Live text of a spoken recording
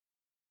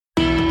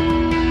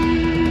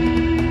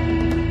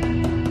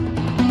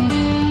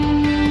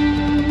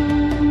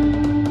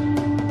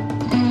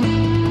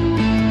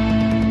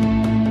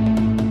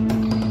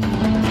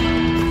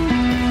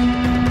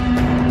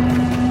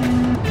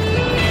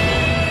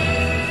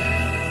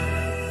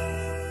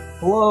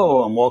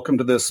Hello, and welcome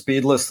to this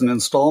speed listen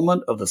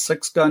installment of the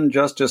Six Gun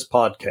Justice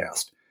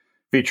podcast,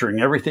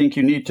 featuring everything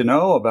you need to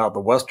know about the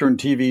Western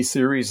TV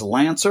series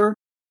Lancer,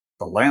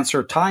 the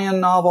Lancer tie-in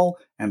novel,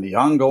 and the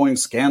ongoing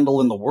scandal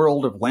in the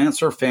world of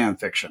Lancer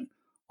fanfiction,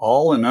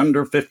 all in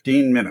under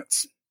 15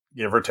 minutes,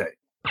 give or take.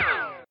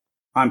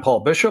 I'm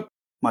Paul Bishop.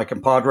 My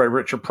compadre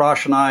Richard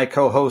Prosh and I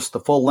co-host the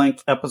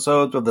full-length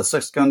episodes of the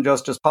Six Gun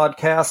Justice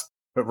podcast,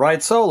 but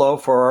ride solo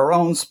for our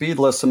own speed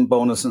listen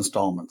bonus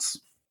installments.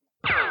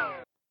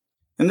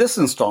 In this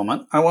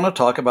installment, I want to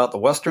talk about the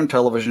Western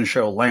television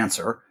show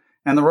Lancer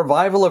and the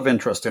revival of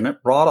interest in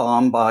it brought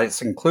on by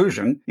its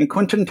inclusion in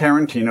Quentin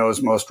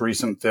Tarantino's most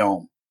recent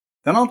film.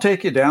 Then I'll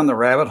take you down the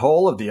rabbit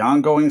hole of the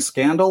ongoing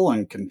scandal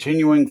and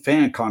continuing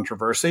fan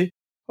controversy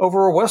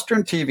over a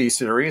Western TV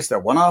series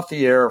that went off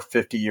the air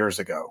 50 years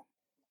ago.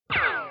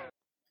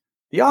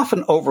 The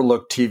often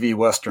overlooked TV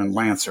Western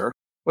Lancer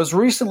was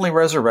recently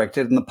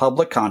resurrected in the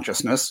public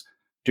consciousness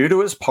due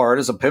to his part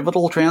as a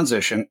pivotal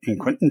transition in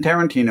Quentin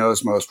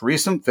Tarantino's most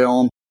recent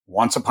film,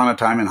 Once Upon a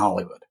Time in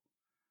Hollywood.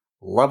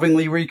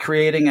 Lovingly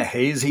recreating a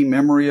hazy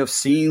memory of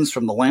scenes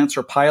from the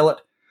Lancer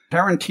pilot,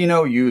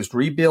 Tarantino used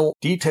rebuilt,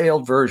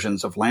 detailed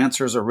versions of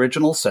Lancer's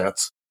original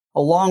sets,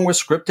 along with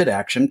scripted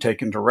action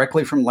taken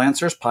directly from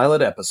Lancer's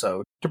pilot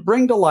episode, to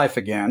bring to life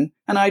again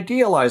an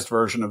idealized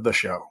version of the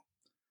show.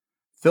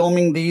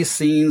 Filming these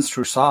scenes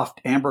through soft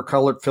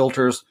amber-colored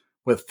filters,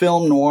 with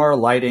film noir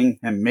lighting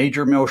and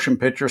major motion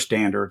picture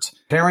standards,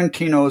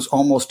 Tarantino's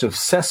almost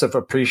obsessive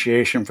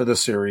appreciation for the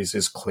series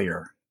is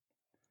clear.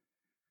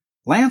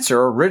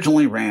 Lancer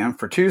originally ran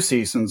for 2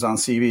 seasons on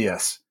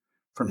CBS,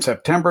 from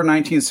September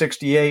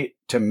 1968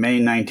 to May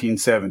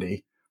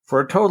 1970, for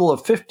a total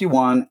of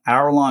 51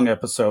 hour-long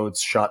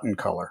episodes shot in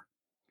color.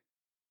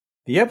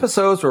 The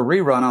episodes were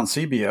rerun on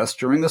CBS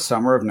during the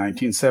summer of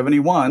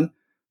 1971,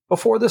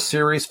 before the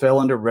series fell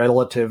into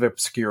relative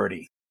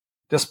obscurity.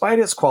 Despite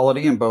its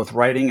quality in both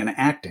writing and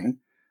acting,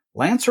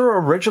 Lancer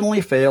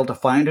originally failed to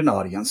find an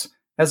audience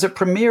as it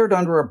premiered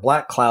under a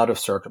black cloud of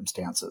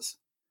circumstances.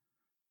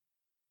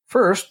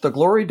 First, the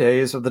glory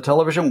days of the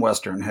television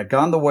Western had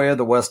gone the way of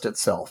the West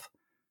itself.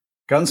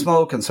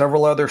 Gunsmoke and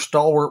several other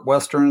stalwart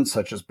Westerns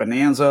such as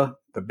Bonanza,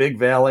 The Big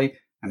Valley,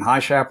 and High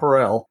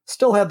Chaparral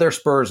still had their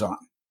spurs on.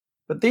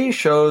 But these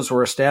shows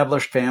were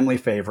established family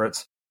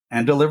favorites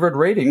and delivered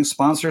ratings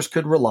sponsors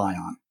could rely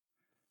on.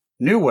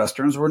 New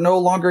Westerns were no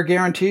longer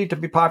guaranteed to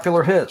be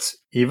popular hits,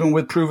 even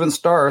with proven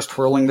stars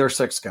twirling their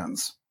six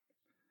guns.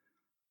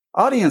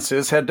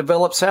 Audiences had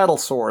developed saddle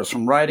sores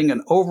from writing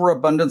an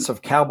overabundance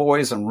of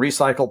cowboys and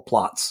recycled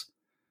plots.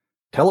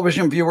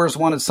 Television viewers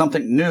wanted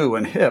something new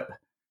and hip,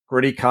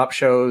 gritty cop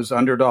shows,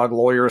 underdog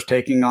lawyers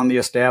taking on the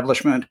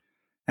establishment,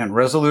 and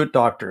resolute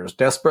doctors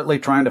desperately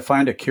trying to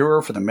find a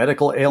cure for the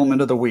medical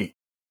ailment of the week.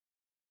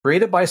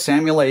 Created by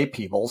Samuel A.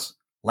 Peebles,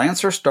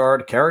 Lancer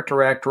starred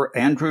character actor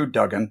Andrew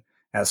Duggan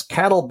as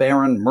cattle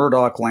baron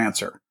Murdoch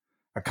Lancer,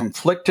 a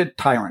conflicted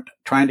tyrant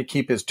trying to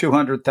keep his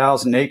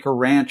 200,000-acre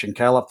ranch in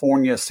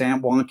California's San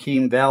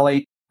Joaquin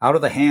Valley out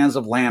of the hands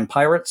of land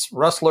pirates,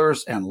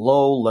 rustlers, and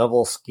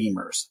low-level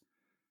schemers.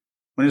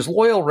 When his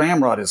loyal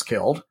Ramrod is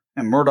killed,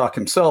 and Murdoch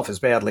himself is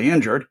badly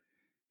injured,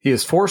 he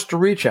is forced to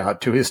reach out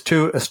to his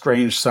 2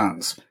 estranged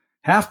sons,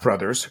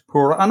 half-brothers who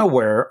are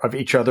unaware of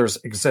each other's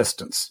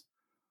existence.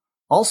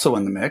 Also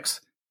in the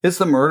mix is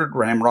the murdered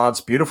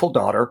Ramrod's beautiful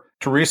daughter,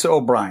 Teresa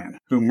O'Brien,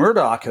 who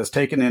Murdoch has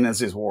taken in as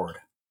his ward.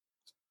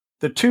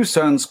 The 2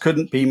 sons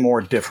couldn't be more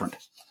different.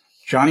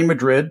 Johnny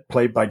Madrid,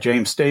 played by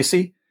James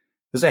Stacy,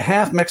 is a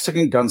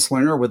half-Mexican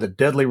gunslinger with a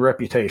deadly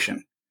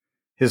reputation.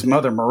 His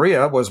mother,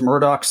 Maria, was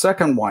Murdoch's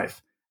second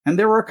wife, and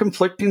there are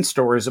conflicting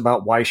stories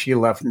about why she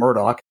left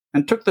Murdoch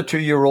and took the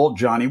 2-year-old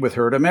Johnny with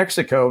her to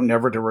Mexico,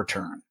 never to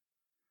return.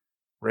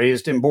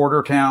 Raised in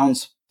border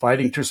towns,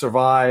 fighting to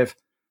survive,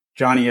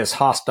 Johnny is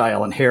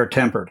hostile and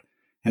hair-tempered,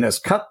 and has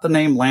cut the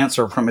name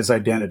Lancer from his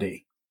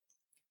identity.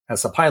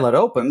 As the pilot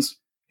opens,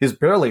 he is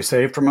barely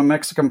saved from a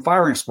Mexican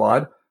firing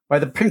squad by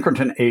the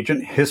Pinkerton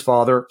agent his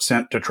father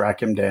sent to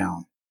track him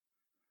down.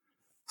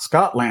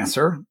 Scott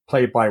Lancer,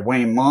 played by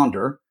Wayne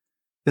Maunder,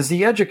 is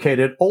the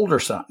educated older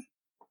son.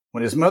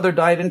 When his mother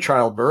died in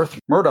childbirth,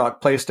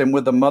 Murdoch placed him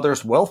with the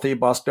mother's wealthy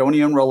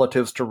Bostonian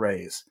relatives to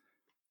raise.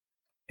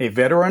 A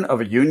veteran of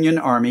a Union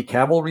Army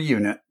cavalry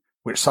unit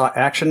which saw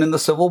action in the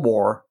Civil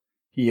War,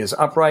 he is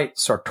upright,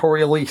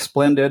 sartorially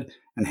splendid,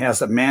 and has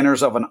the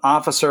manners of an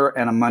officer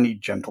and a moneyed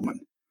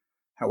gentleman.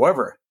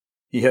 However,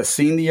 he has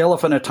seen the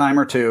elephant a time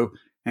or two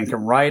and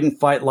can ride and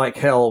fight like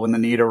hell when the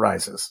need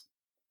arises.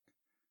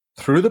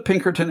 Through the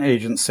Pinkerton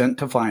agent sent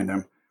to find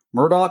him,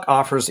 Murdoch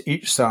offers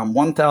each son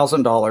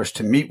 $1,000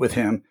 to meet with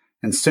him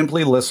and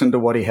simply listen to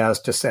what he has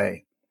to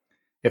say.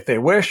 If they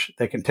wish,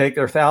 they can take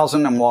their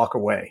 $1,000 and walk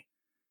away.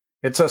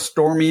 It's a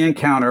stormy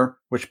encounter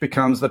which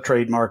becomes the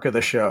trademark of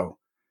the show.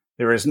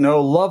 There is no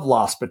love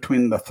lost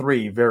between the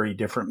 3 very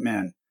different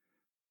men.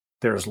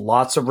 There's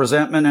lots of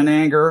resentment and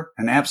anger,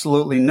 and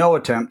absolutely no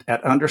attempt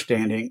at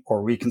understanding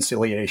or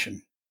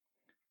reconciliation.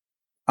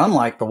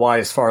 Unlike the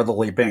wise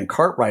fatherly Ben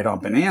Cartwright on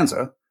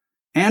Bonanza,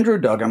 Andrew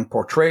Duggan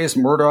portrays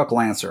Murdoch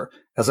Lancer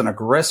as an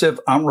aggressive,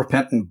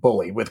 unrepentant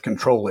bully with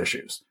control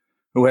issues,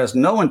 who has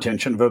no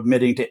intention of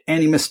admitting to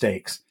any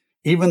mistakes,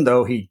 even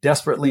though he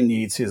desperately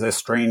needs his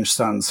estranged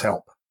son's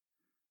help.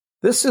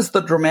 This is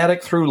the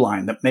dramatic through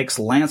line that makes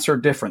Lancer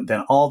different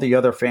than all the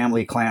other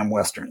family clan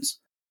westerns.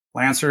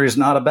 Lancer is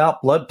not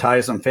about blood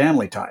ties and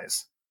family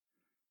ties.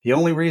 The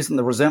only reason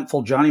the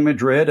resentful Johnny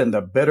Madrid and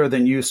the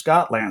better-than-you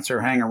Scott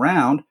Lancer hang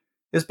around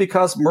is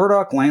because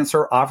Murdoch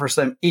Lancer offers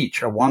them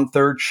each a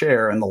 1/3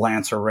 share in the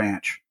Lancer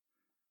ranch.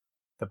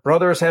 The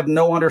brothers have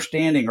no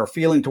understanding or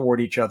feeling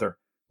toward each other,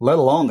 let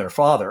alone their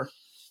father,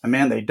 a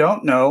man they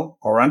don't know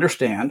or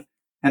understand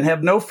and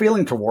have no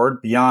feeling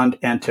toward beyond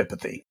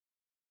antipathy.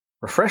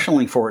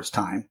 Refreshingly for its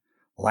time,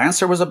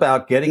 Lancer was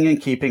about getting and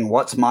keeping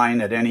what's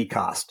mine at any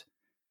cost.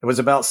 It was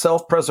about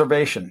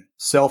self-preservation,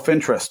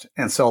 self-interest,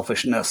 and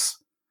selfishness.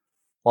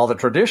 While the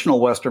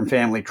traditional Western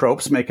family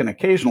tropes make an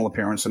occasional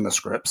appearance in the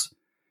scripts,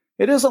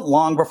 it isn't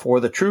long before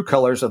the true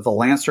colors of the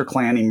Lancer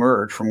clan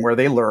emerge from where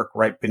they lurk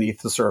right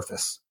beneath the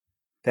surface.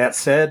 That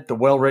said, the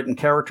well-written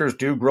characters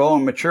do grow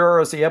and mature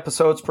as the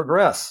episodes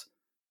progress.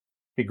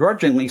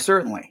 Begrudgingly,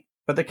 certainly,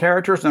 but the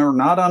characters are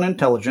not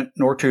unintelligent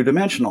nor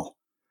two-dimensional.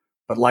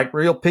 But like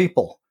real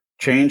people,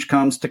 change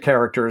comes to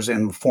characters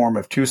in the form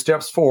of 2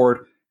 steps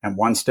forward and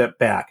 1 step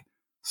back,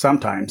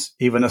 sometimes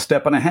even a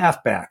step and a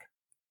half back.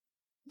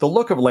 The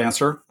look of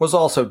Lancer was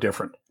also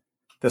different.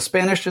 The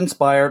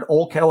Spanish-inspired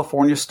old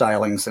California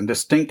stylings and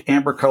distinct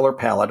amber color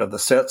palette of the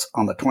sets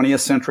on the 20th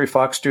Century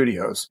Fox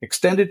studios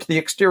extended to the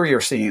exterior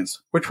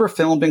scenes, which were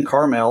filmed in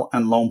Carmel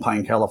and Lone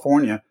Pine,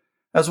 California,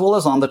 as well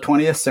as on the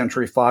 20th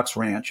Century Fox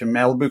Ranch in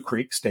Malibu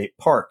Creek State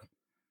Park.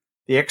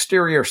 The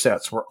exterior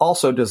sets were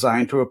also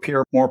designed to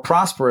appear more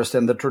prosperous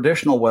than the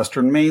traditional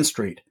Western Main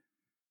Street.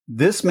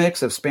 This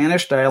mix of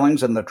Spanish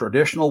stylings and the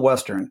traditional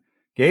Western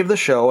gave the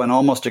show an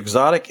almost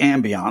exotic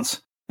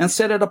ambiance and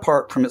set it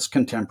apart from its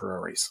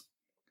contemporaries.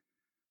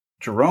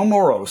 Jerome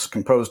Moros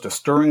composed a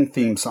stirring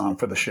theme song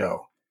for the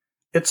show.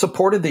 It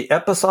supported the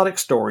episodic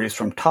stories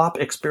from top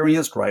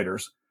experienced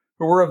writers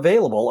who were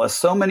available as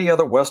so many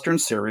other Western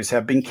series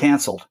have been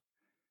canceled.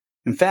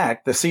 In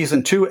fact, the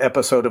Season 2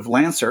 episode of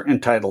Lancer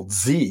entitled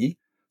Z,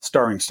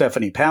 starring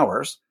Stephanie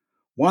Powers,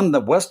 won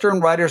the Western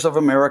Writers of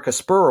America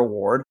Spur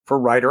Award for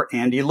writer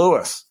Andy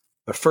Lewis,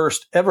 the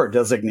first ever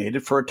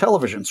designated for a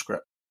television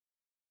script.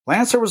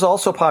 Lancer was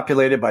also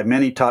populated by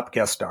many top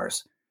guest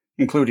stars,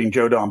 including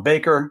Joe Don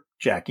Baker,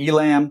 Jack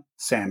Elam,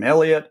 Sam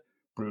Elliott,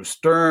 Bruce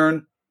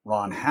Stern,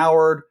 Ron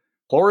Howard,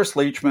 Cloris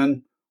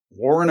Leachman,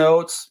 Warren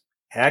Oates,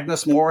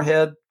 Agnes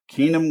Moorehead,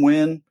 Keenan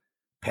Wynn,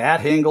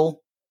 Pat Hingle,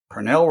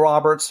 Pernell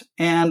Roberts,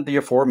 and the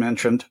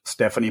aforementioned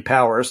Stephanie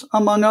Powers,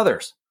 among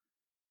others.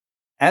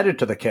 Added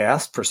to the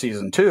cast for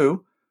Season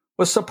 2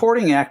 was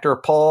supporting actor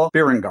Paul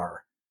Berengar.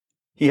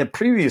 He had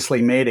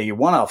previously made a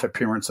one-off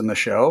appearance in the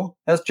show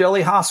as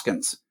Jelly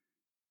Hoskins.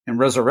 In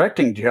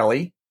resurrecting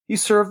Jelly, he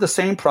served the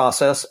same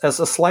process as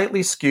the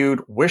slightly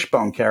skewed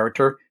Wishbone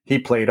character he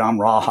played on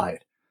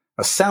Rawhide,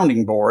 a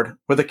sounding board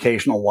with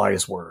occasional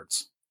wise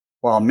words.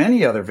 While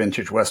many other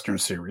vintage Western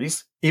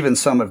series, even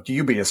some of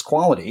dubious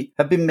quality,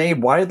 have been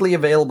made widely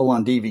available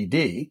on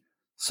DVD,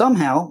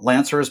 somehow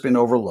Lancer has been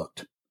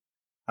overlooked.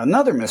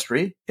 Another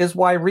mystery is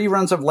why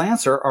reruns of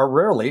Lancer are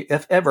rarely,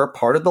 if ever,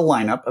 part of the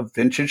lineup of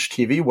vintage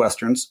TV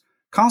Westerns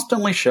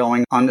constantly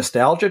showing on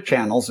nostalgia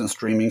channels and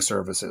streaming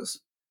services.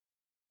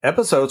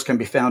 Episodes can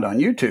be found on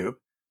YouTube,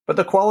 but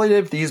the quality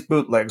of these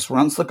bootlegs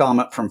runs the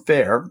gamut from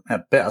fair,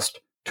 at best,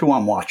 to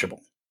unwatchable.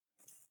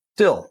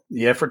 Still,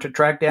 the effort to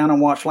track down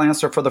and watch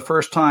Lancer for the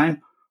first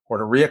time, or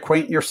to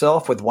reacquaint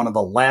yourself with one of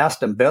the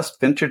last and best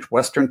vintage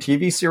Western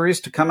TV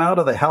series to come out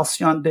of the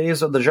halcyon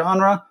days of the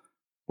genre,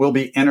 will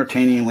be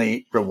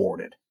entertainingly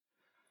rewarded.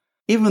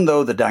 Even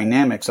though the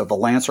dynamics of the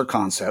Lancer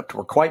concept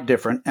were quite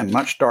different and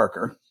much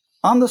darker,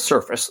 on the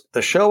surface,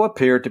 the show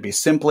appeared to be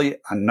simply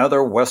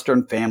another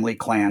Western family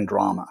clan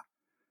drama.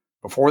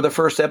 Before the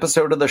first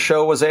episode of the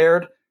show was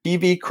aired,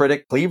 TV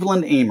critic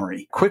Cleveland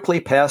Amory quickly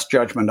passed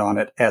judgment on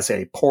it as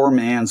a poor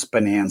man's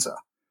bonanza.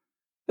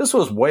 This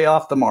was way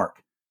off the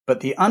mark,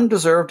 but the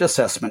undeserved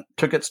assessment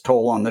took its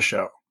toll on the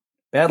show.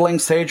 Battling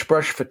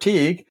sagebrush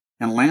fatigue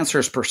and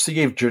Lancer's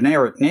perceived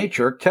generic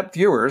nature kept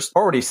viewers,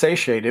 already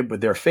satiated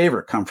with their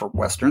favorite comfort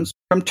westerns,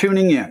 from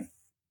tuning in.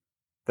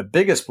 The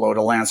biggest blow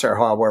to Lancer,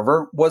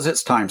 however, was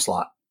its time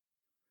slot.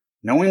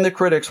 Knowing the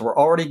critics were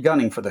already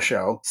gunning for the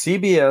show,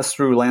 CBS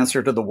threw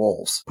Lancer to the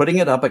wolves, putting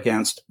it up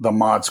against The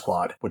Mod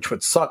Squad, which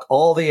would suck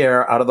all the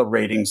air out of the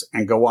ratings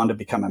and go on to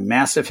become a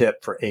massive hit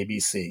for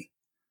ABC.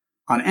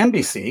 On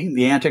NBC,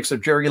 the antics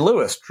of Jerry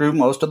Lewis drew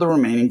most of the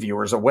remaining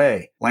viewers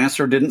away.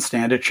 Lancer didn't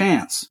stand a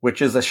chance,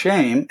 which is a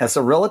shame, as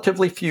the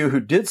relatively few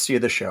who did see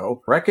the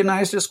show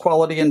recognized its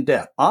quality and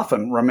depth,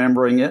 often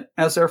remembering it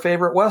as their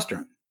favorite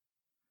Western.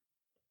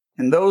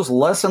 In those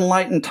less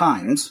enlightened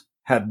times,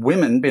 had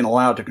women been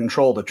allowed to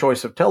control the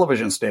choice of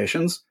television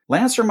stations,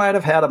 Lancer might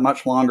have had a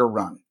much longer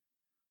run.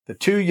 The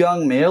 2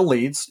 young male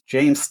leads,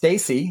 James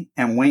Stacy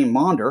and Wayne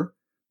Maunder,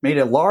 made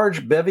a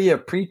large bevy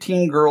of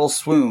preteen girls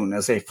swoon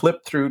as they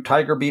flipped through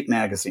Tiger Beat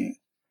magazine.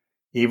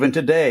 Even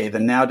today, the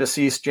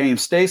now-deceased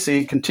James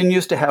Stacy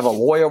continues to have a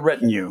loyal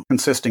retinue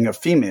consisting of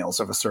females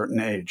of a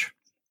certain age.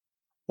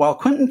 While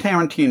Quentin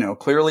Tarantino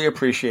clearly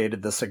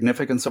appreciated the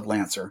significance of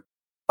Lancer,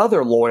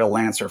 other loyal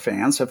Lancer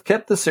fans have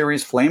kept the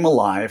series' flame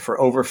alive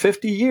for over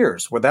 50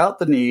 years without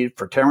the need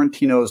for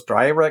Tarantino's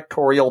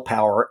directorial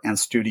power and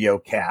studio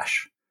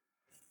cash.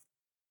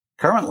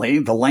 Currently,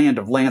 the land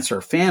of Lancer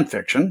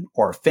fanfiction,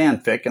 or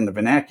fanfic in the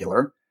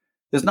vernacular,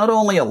 is not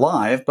only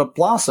alive but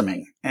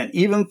blossoming and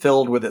even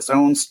filled with its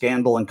own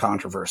scandal and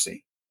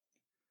controversy.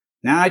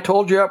 Now, I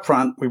told you up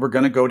front we were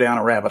going to go down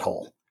a rabbit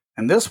hole,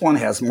 and this one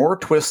has more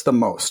twists than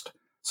most,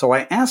 so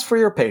I ask for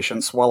your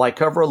patience while I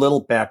cover a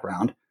little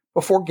background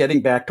before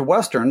getting back to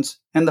Westerns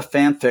and the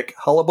fanfic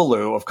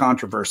hullabaloo of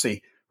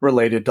controversy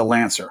related to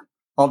Lancer.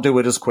 I'll do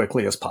it as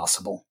quickly as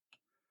possible.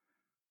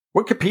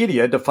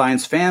 Wikipedia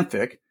defines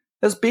fanfic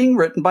as being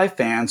written by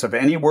fans of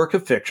any work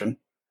of fiction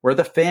where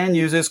the fan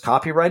uses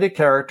copyrighted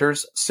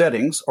characters,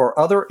 settings, or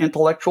other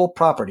intellectual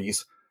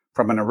properties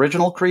from an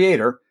original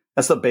creator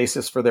as the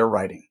basis for their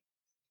writing.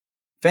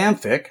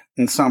 Fanfic,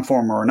 in some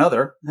form or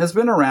another, has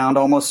been around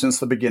almost since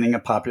the beginning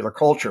of popular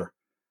culture.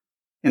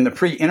 In the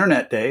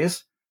pre-internet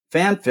days,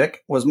 fanfic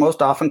was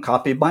most often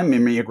copied by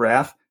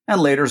mimeograph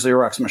and later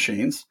Xerox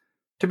machines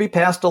to be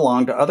passed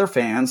along to other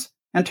fans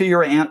and to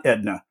your Aunt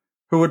Edna,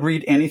 who would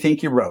read anything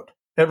you wrote.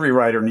 Every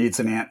writer needs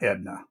an Aunt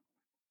Edna.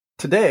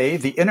 Today,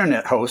 the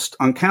internet hosts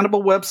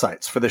uncountable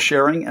websites for the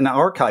sharing and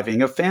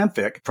archiving of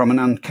fanfic from an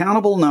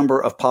uncountable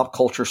number of pop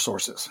culture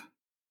sources.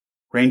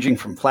 Ranging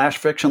from flash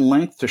fiction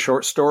length to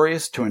short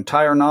stories to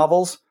entire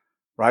novels,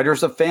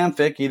 writers of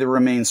fanfic either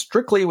remain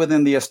strictly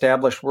within the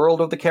established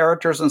world of the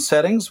characters and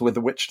settings with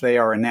which they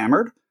are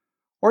enamored,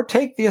 or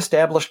take the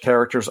established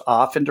characters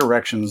off in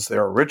directions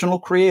their original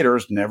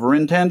creators never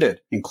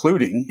intended,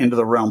 including into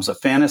the realms of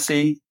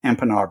fantasy and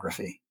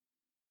pornography.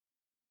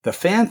 The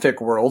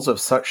fanfic worlds of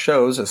such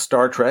shows as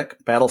Star Trek,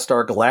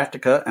 Battlestar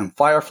Galactica, and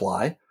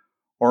Firefly,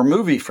 or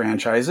movie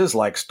franchises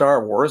like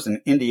Star Wars and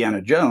Indiana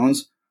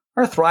Jones,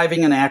 are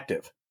thriving and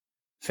active.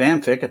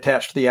 Fanfic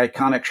attached to the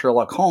iconic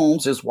Sherlock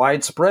Holmes is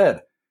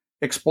widespread,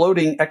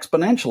 exploding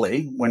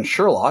exponentially when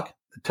Sherlock,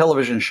 the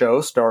television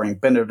show starring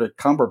Benedict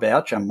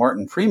Cumberbatch and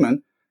Martin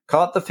Freeman,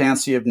 caught the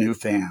fancy of new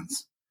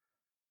fans.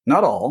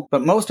 Not all,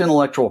 but most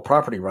intellectual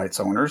property rights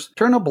owners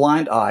turn a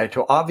blind eye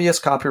to obvious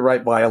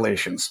copyright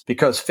violations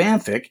because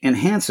fanfic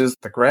enhances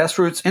the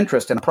grassroots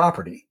interest in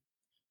property.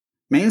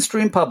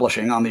 Mainstream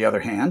publishing, on the other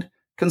hand,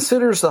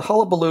 considers the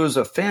hullabaloos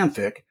of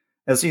fanfic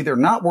as either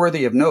not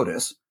worthy of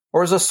notice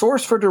or as a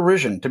source for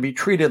derision to be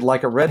treated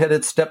like a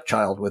red-headed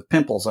stepchild with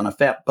pimples on a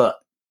fat butt.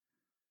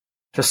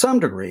 To some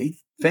degree,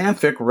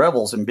 fanfic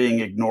revels in being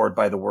ignored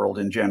by the world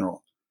in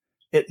general.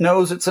 It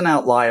knows it's an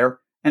outlier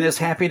and is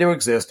happy to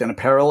exist in a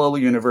parallel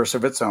universe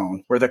of its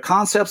own, where the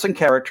concepts and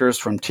characters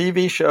from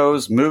TV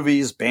shows,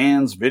 movies,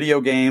 bands,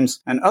 video games,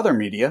 and other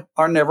media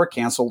are never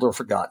canceled or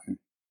forgotten.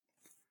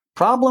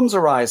 Problems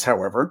arise,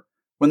 however,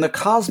 when the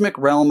cosmic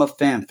realm of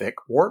fanfic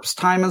warps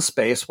time and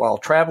space while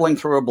traveling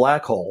through a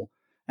black hole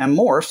and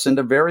morphs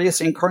into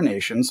various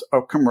incarnations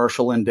of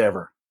commercial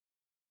endeavor.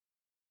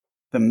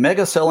 The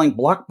mega-selling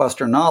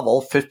blockbuster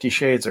novel 50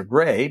 Shades of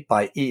Grey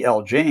by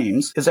E.L.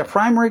 James is a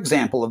primary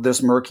example of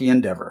this murky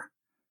endeavor.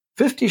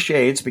 50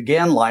 Shades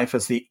began life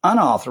as the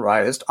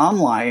unauthorized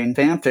online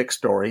fanfic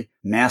story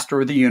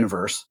Master of the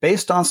Universe,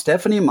 based on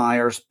Stephenie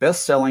Meyer's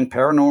best-selling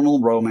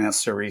paranormal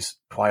romance series,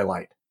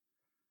 Twilight.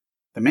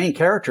 The main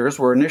characters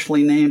were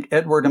initially named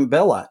Edward and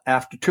Bella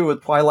after two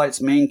of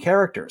Twilight's main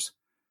characters.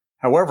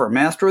 However,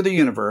 Master of the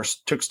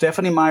Universe took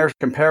Stephenie Meyer's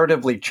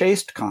comparatively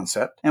chaste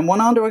concept and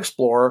went on to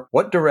explore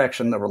what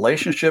direction the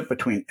relationship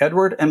between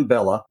Edward and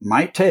Bella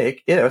might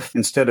take if,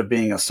 instead of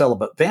being a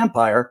celibate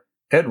vampire,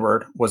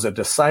 Edward was a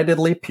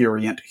decidedly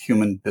prurient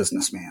human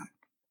businessman.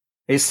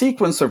 A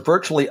sequence of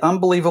virtually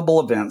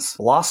unbelievable events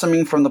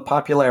blossoming from the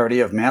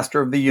popularity of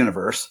Master of the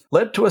Universe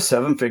led to a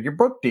 7-figure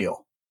book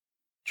deal.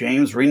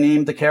 James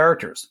renamed the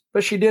characters,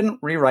 but she didn't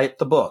rewrite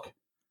the book.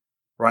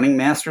 Running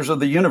Masters of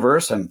the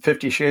Universe and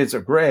 50 Shades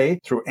of Grey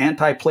through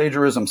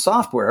anti-plagiarism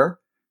software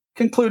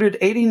concluded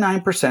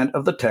 89%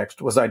 of the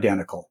text was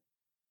identical.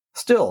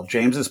 Still,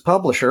 James's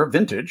publisher,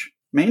 Vintage,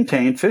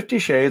 maintained 50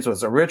 Shades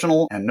was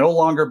original and no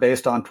longer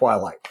based on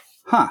Twilight.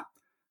 I'm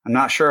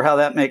not sure how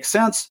that makes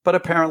sense, but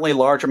apparently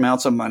large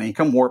amounts of money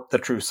can warp the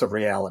truths of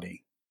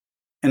reality.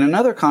 In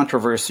another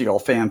controversial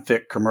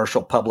fanfic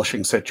commercial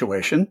publishing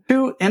situation,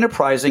 two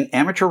enterprising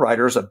amateur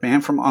writers of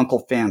Man from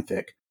U.N.C.L.E.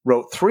 fanfic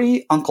wrote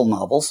 3 Uncle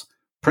novels,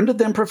 printed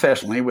them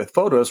professionally with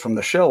photos from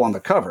the show on the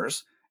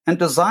covers, and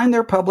designed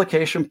their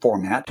publication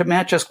format to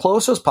match as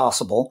close as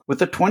possible with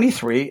the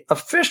 23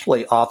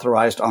 officially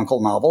authorized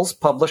Uncle novels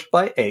published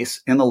by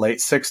Ace in the late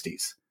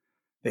 60s.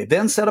 They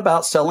then set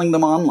about selling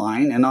them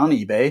online and on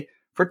eBay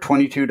for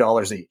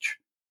 $22 each.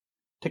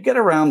 To get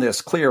around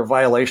this clear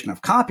violation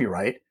of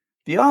copyright,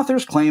 the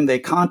authors claimed they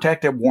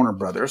contacted Warner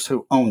Brothers,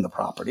 who owned the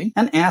property,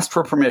 and asked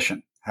for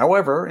permission.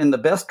 However, in the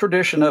best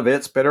tradition of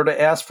it's better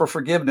to ask for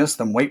forgiveness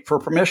than wait for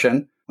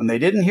permission, when they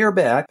didn't hear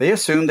back, they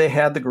assumed they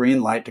had the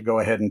green light to go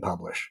ahead and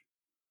publish.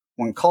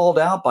 When called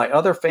out by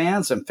other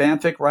fans and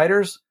fanfic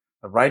writers,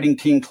 the writing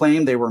team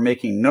claimed they were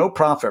making no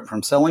profit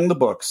from selling the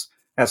books,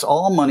 as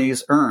all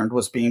monies earned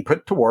was being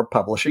put toward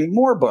publishing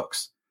more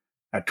books.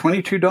 At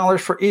 $22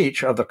 for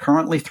each of the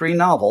currently 3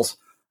 novels,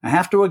 I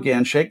have to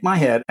again shake my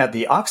head at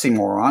the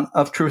oxymoron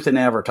of truth in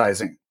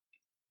advertising.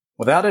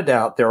 Without a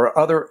doubt, there are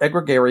other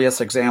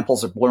egregious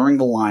examples of blurring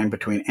the line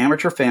between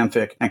amateur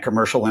fanfic and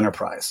commercial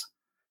enterprise.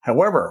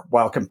 However,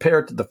 while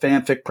compared to the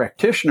fanfic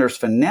practitioners'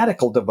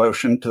 fanatical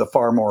devotion to the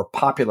far more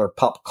popular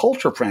pop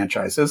culture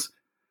franchises,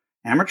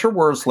 amateur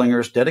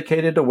wordslingers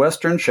dedicated to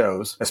Western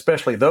shows,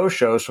 especially those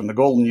shows from the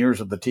golden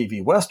years of the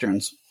TV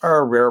Westerns, are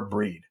a rare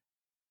breed.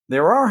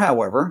 There are,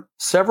 however,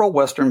 several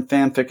Western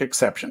fanfic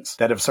exceptions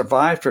that have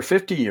survived for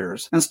 50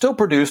 years and still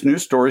produce new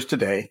stories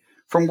today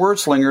from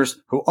wordslingers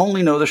who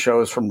only know the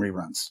shows from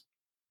reruns.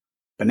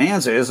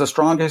 Bonanza is the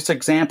strongest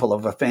example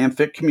of a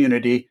fanfic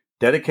community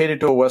dedicated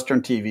to a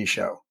Western TV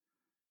show.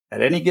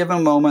 At any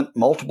given moment,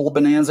 multiple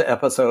Bonanza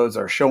episodes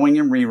are showing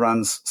in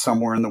reruns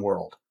somewhere in the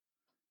world.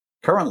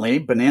 Currently,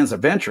 Bonanza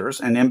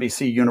Ventures and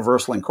NBC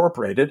Universal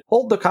Incorporated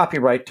hold the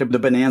copyright to the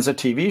Bonanza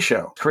TV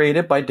show,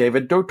 created by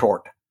David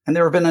Dotort, and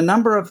there have been a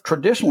number of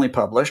traditionally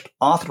published,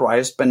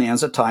 authorized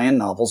Bonanza tie-in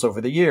novels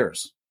over the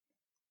years.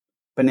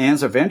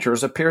 Bonanza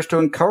Ventures appears to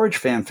encourage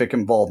fanfic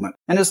involvement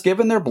and has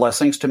given their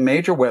blessings to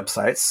major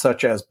websites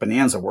such as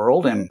Bonanza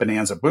World and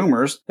Bonanza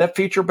Boomers that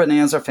feature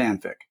Bonanza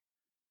fanfic.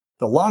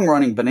 The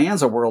long-running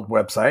Bonanza World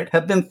website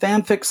had been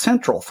fanfic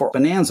central for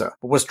Bonanza,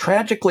 but was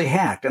tragically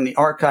hacked and the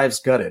archives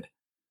gutted.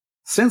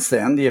 Since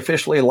then, the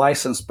officially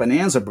licensed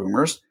Bonanza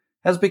Boomers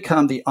has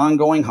become the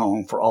ongoing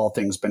home for all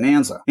things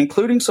Bonanza,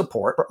 including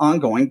support for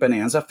ongoing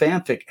Bonanza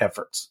fanfic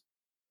efforts.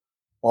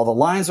 While the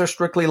lines are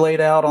strictly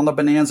laid out on the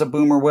Bonanza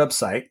Boomer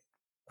website,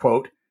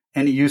 quote,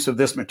 any use of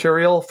this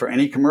material for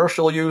any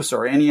commercial use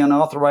or any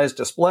unauthorized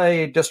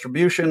display,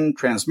 distribution,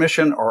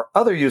 transmission, or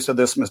other use of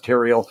this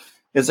material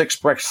is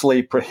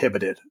expressly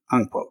prohibited,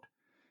 unquote.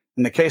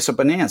 In the case of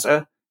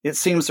Bonanza, it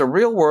seems the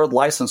real-world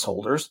license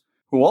holders,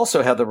 who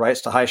also have the rights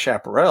to High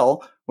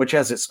Chaparral, which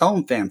has its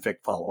own fanfic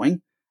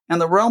following,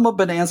 and the realm of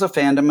Bonanza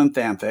fandom and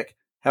fanfic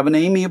have an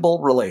amiable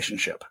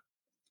relationship.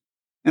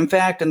 In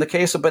fact, in the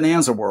case of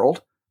Bonanza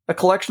World, a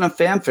collection of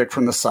fanfic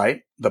from the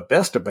site, The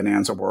Best of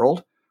Bonanza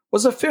World,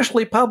 was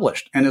officially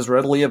published and is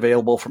readily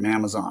available from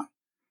Amazon.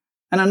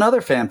 And another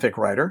fanfic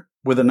writer,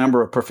 with a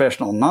number of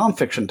professional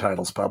nonfiction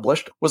titles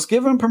published, was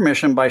given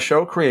permission by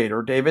show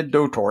creator David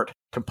Dotort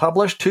to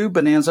publish 2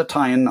 Bonanza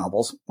tie-in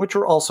novels, which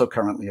are also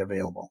currently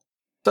available.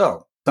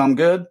 So, some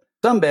good,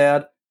 some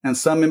bad, and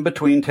some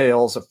in-between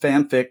tales of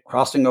fanfic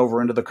crossing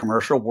over into the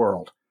commercial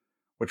world,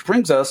 which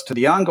brings us to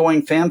the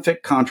ongoing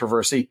fanfic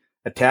controversy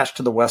attached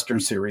to the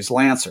Western series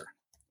Lancer.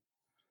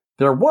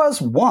 There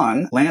was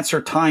one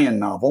Lancer tie-in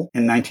novel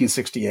in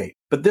 1968,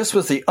 but this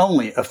was the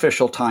only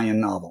official tie-in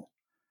novel.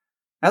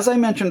 As I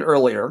mentioned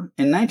earlier,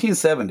 in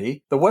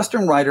 1970, the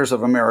Western Writers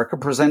of America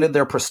presented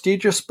their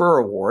prestigious Spur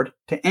Award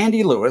to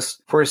Andy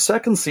Lewis for his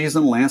second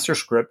season Lancer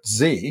script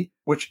Z,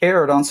 which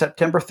aired on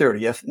September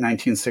 30th,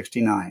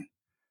 1969.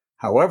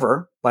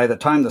 However, by the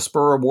time the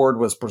Spur Award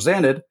was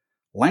presented,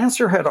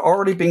 Lancer had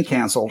already been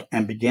canceled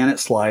and began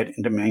its slide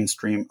into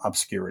mainstream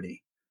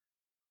obscurity.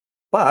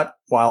 But,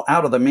 while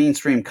out of the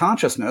mainstream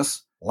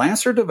consciousness,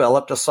 Lancer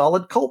developed a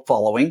solid cult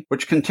following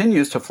which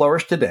continues to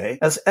flourish today,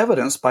 as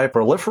evidenced by a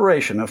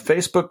proliferation of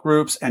Facebook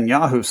groups and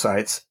Yahoo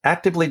sites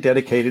actively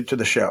dedicated to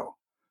the show.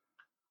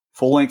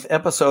 Full-length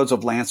episodes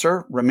of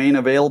Lancer remain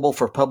available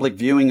for public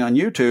viewing on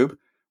YouTube,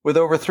 with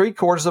over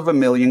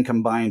 750,000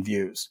 combined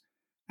views.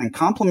 And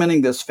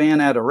complementing this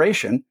fan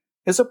adoration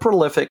is a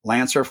prolific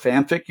Lancer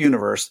fanfic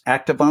universe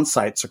active on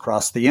sites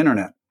across the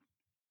internet.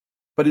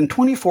 But in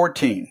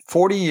 2014,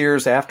 40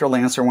 years after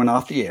Lancer went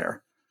off the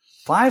air,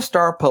 Five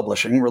Star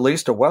Publishing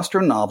released a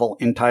Western novel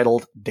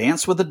entitled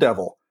Dance with the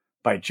Devil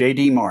by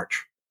J.D.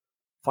 March.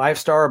 Five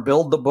Star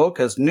billed the book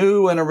as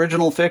new and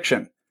original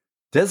fiction,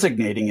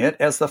 designating it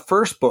as the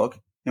first book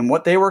in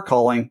what they were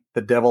calling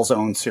the Devil's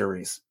Own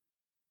series.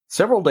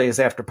 Several days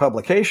after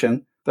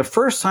publication, the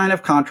first sign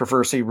of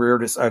controversy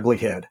reared its ugly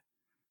head.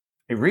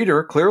 A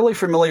reader clearly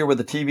familiar with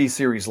the TV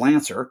series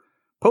Lancer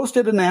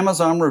posted an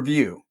Amazon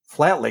review,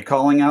 flatly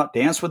calling out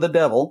Dance with the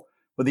Devil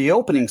with the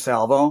opening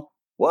salvo,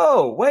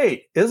 "Whoa,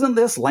 wait, isn't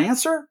this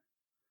Lancer?"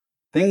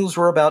 Things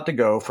were about to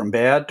go from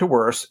bad to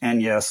worse,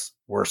 and yes,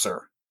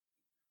 worser.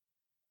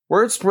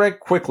 Word spread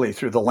quickly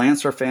through the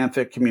Lancer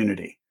fanfic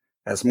community.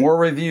 As more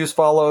reviews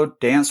followed,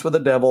 Dance with the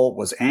Devil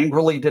was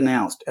angrily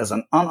denounced as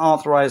an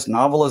unauthorized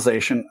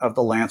novelization of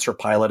the Lancer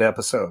pilot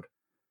episode.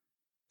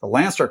 The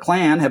Lancer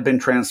clan had been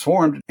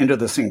transformed into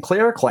the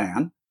Sinclair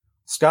clan,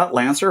 Scott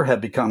Lancer had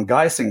become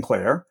Guy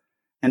Sinclair,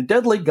 and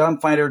deadly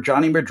gunfighter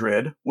Johnny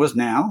Madrid was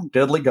now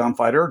deadly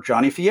gunfighter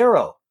Johnny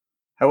Fierro.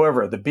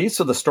 However, the beats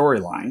of the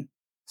storyline,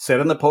 set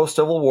in the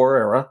post-Civil War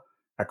era,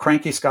 a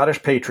cranky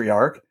Scottish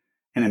patriarch,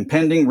 an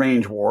impending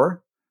range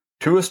war,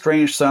 2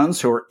 estranged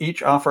sons who were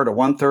each offered a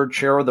 1/3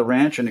 share of the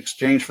ranch in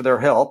exchange for their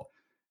help,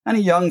 and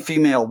a young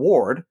female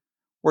ward,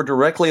 were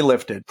directly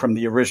lifted from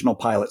the original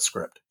pilot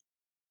script.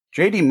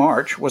 J.D.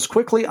 March was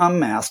quickly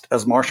unmasked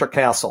as Marcia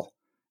Castle,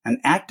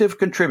 an active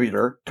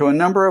contributor to a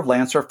number of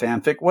Lancer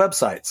fanfic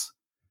websites.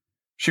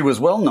 She was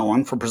well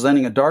known for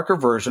presenting a darker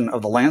version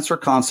of the Lancer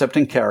concept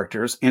and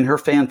characters in her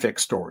fanfic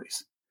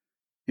stories.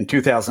 In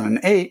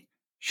 2008,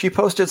 she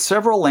posted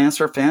several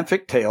Lancer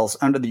fanfic tales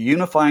under the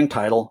unifying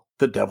title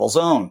The Devil's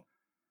Own,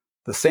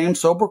 the same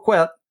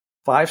sobriquet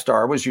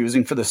 5-Star was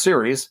using for the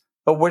series,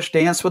 of which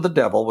Dance with the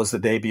Devil was the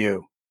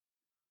debut.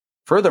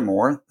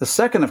 Furthermore, the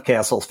second of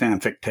Castle's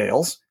fanfic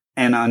tales,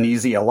 An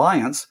Uneasy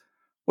Alliance,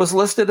 was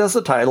listed as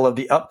the title of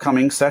the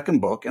upcoming second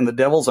book in the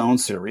Devil's Own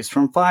series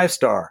from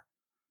 5-Star.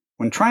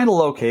 When trying to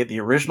locate the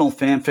original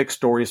fanfic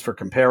stories for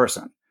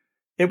comparison,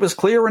 it was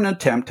clear an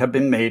attempt had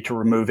been made to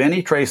remove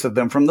any trace of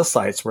them from the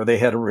sites where they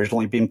had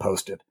originally been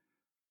posted.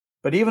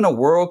 But even a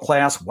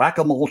world-class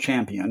whack-a-mole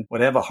champion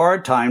would have a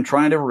hard time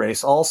trying to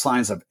erase all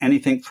signs of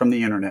anything from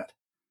the internet.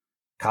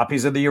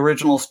 Copies of the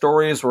original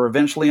stories were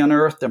eventually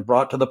unearthed and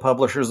brought to the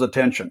publisher's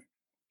attention.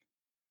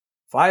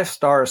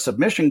 5-Star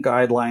submission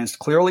guidelines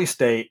clearly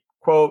state,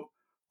 quote,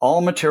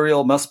 all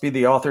material must be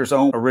the author's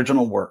own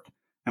original work,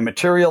 and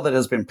material that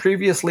has been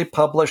previously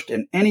published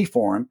in any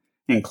form,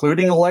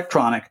 including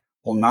electronic,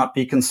 will not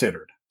be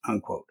considered,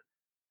 unquote.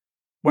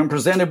 When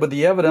presented with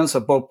the evidence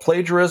of both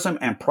plagiarism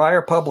and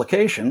prior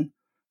publication,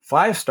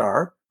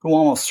 5-Star, who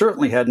almost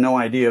certainly had no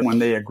idea when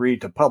they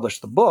agreed to publish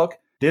the book,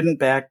 didn't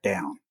back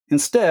down.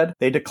 Instead,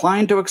 they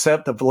declined to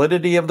accept the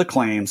validity of the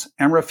claims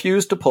and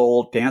refused to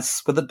pull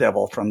Dance with the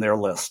Devil from their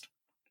list.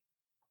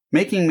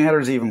 Making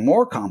matters even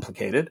more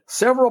complicated,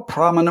 several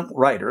prominent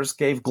writers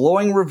gave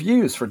glowing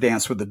reviews for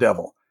Dance with the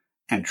Devil,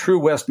 and True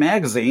West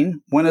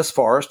magazine went as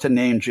far as to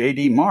name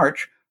J.D.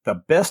 March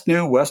the best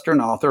new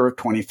Western author of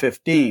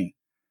 2015.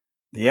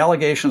 The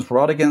allegations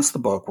brought against the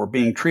book were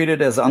being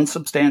treated as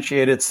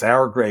unsubstantiated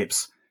sour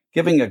grapes,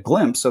 giving a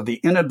glimpse of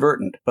the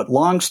inadvertent but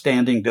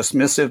long-standing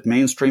dismissive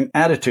mainstream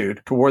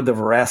attitude toward the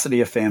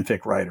veracity of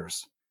fanfic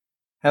writers.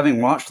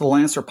 Having watched the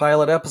Lancer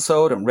pilot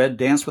episode and read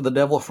Dance with the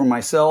Devil for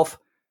myself,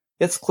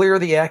 it's clear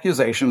the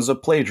accusations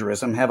of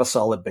plagiarism have a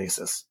solid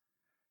basis.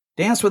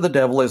 Dance with the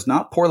Devil is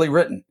not poorly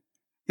written.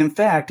 In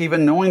fact,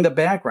 even knowing the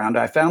background,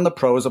 I found the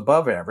prose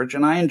above average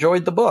and I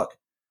enjoyed the book.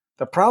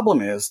 The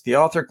problem is, the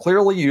author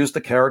clearly used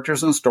the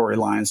characters and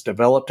storylines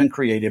developed and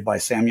created by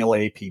Samuel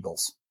A.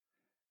 Peebles.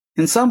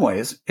 In some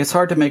ways, it's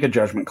hard to make a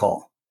judgment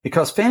call,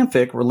 because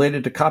fanfic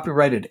related to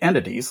copyrighted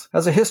entities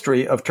has a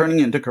history of turning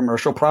into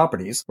commercial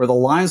properties where the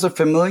lines of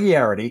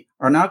familiarity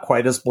are not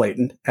quite as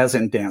blatant as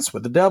in Dance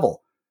with the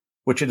Devil,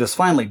 which it has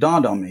finally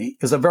dawned on me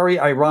is a very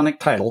ironic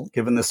title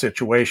given the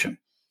situation.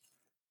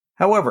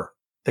 However,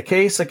 the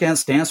case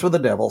against Dance with the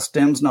Devil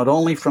stems not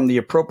only from the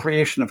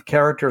appropriation of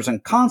characters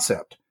and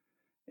concept.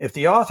 If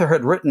the author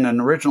had written an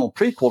original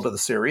prequel to the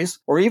series,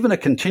 or even a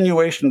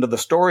continuation to the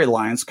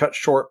storylines cut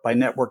short by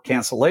network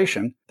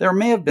cancellation, there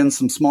may have been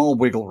some small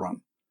wiggle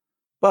room.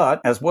 But,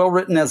 as well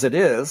written as it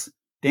is,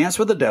 Dance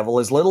with the Devil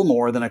is little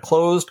more than a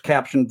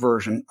closed-captioned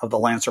version of the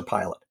Lancer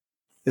pilot.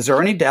 Is there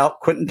any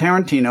doubt Quentin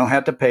Tarantino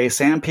had to pay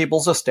Sam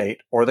Peebles'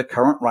 estate, or the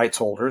current rights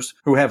holders,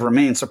 who have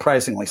remained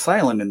surprisingly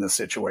silent in this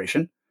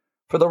situation,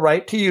 for the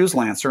right to use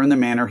Lancer in the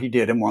manner he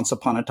did in Once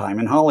Upon a Time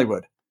in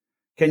Hollywood?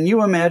 Can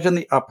you imagine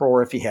the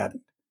uproar if he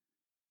hadn't?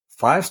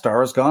 5-Star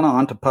has gone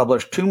on to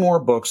publish 2 more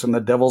books in the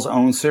Devil's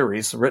Own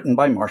series written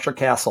by Marcia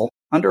Castle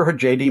under her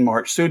J.D.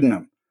 March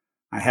pseudonym.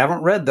 I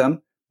haven't read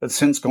them, but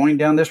since going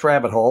down this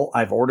rabbit hole,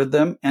 I've ordered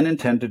them and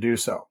intend to do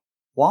so.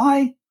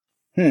 Why?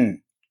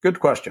 Good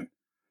question.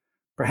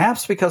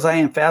 Perhaps because I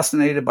am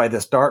fascinated by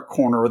this dark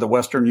corner of the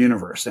Western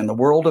universe and the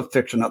world of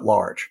fiction at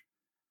large.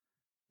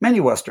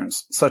 Many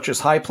Westerns, such as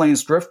High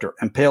Plains Drifter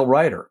and Pale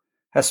Rider,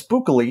 have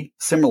spookily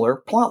similar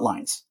plot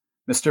lines.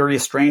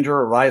 Mysterious stranger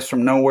arrives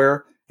from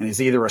nowhere and is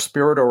either a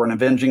spirit or an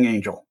avenging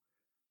angel.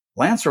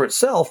 Lancer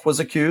itself was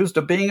accused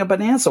of being a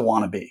Bonanza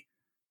wannabe,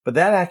 but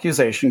that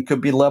accusation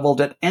could be leveled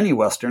at any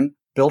Western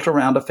built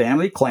around a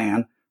family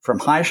clan from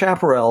High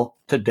Chaparral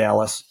to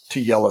Dallas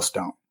to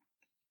Yellowstone.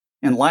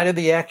 In light of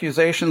the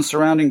accusations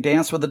surrounding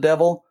Dance with the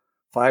Devil,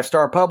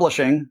 5-Star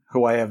Publishing,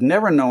 who I have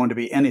never known to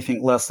be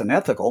anything less than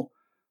ethical,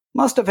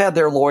 must have had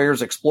their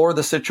lawyers explore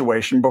the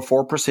situation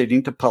before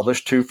proceeding to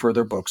publish 2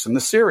 further books in the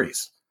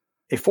series.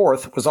 A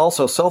 4th was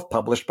also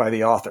self-published by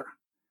the author.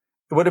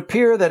 It would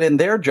appear that in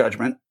their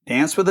judgment,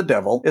 Dance with the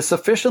Devil is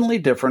sufficiently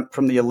different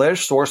from the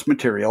alleged source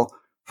material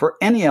for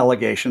any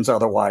allegations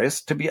otherwise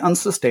to be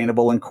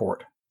unsustainable in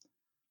court.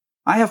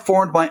 I have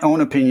formed my own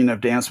opinion of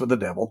Dance with the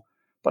Devil,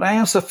 but I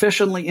am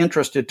sufficiently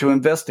interested to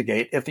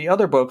investigate if the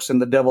other books in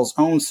the Devil's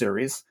Own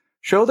series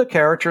show the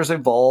characters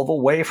evolve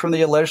away from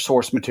the alleged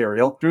source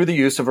material through the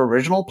use of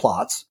original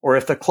plots, or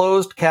if the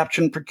closed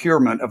caption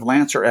procurement of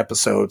Lancer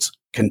episodes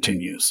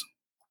continues.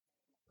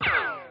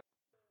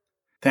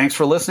 Thanks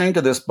for listening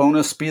to this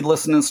bonus Speed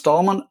Listen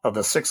installment of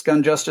the Six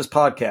Gun Justice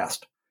podcast.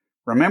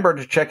 Remember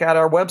to check out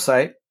our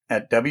website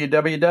at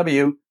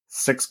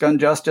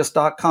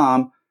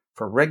www.sixgunjustice.com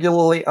for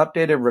regularly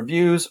updated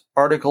reviews,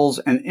 articles,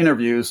 and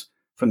interviews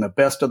from the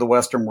best of the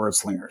Western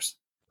wordslingers.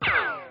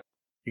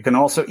 You can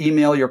also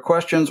email your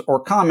questions or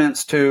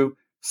comments to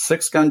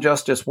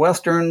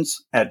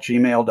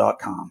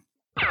sixgunjusticewesterns@gmail.com.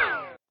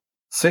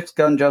 Six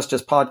Gun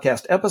Justice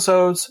podcast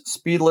episodes,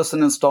 speed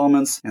listen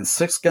installments, and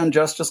Six Gun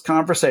Justice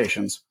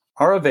conversations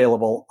are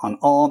available on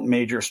all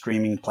major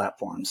streaming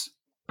platforms.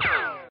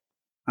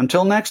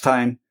 Until next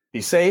time,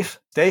 be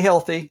safe, stay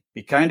healthy,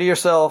 be kind to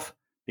yourself,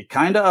 be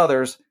kind to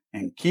others,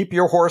 and keep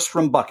your horse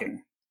from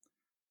bucking.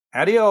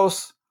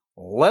 Adios.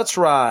 Let's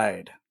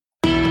ride.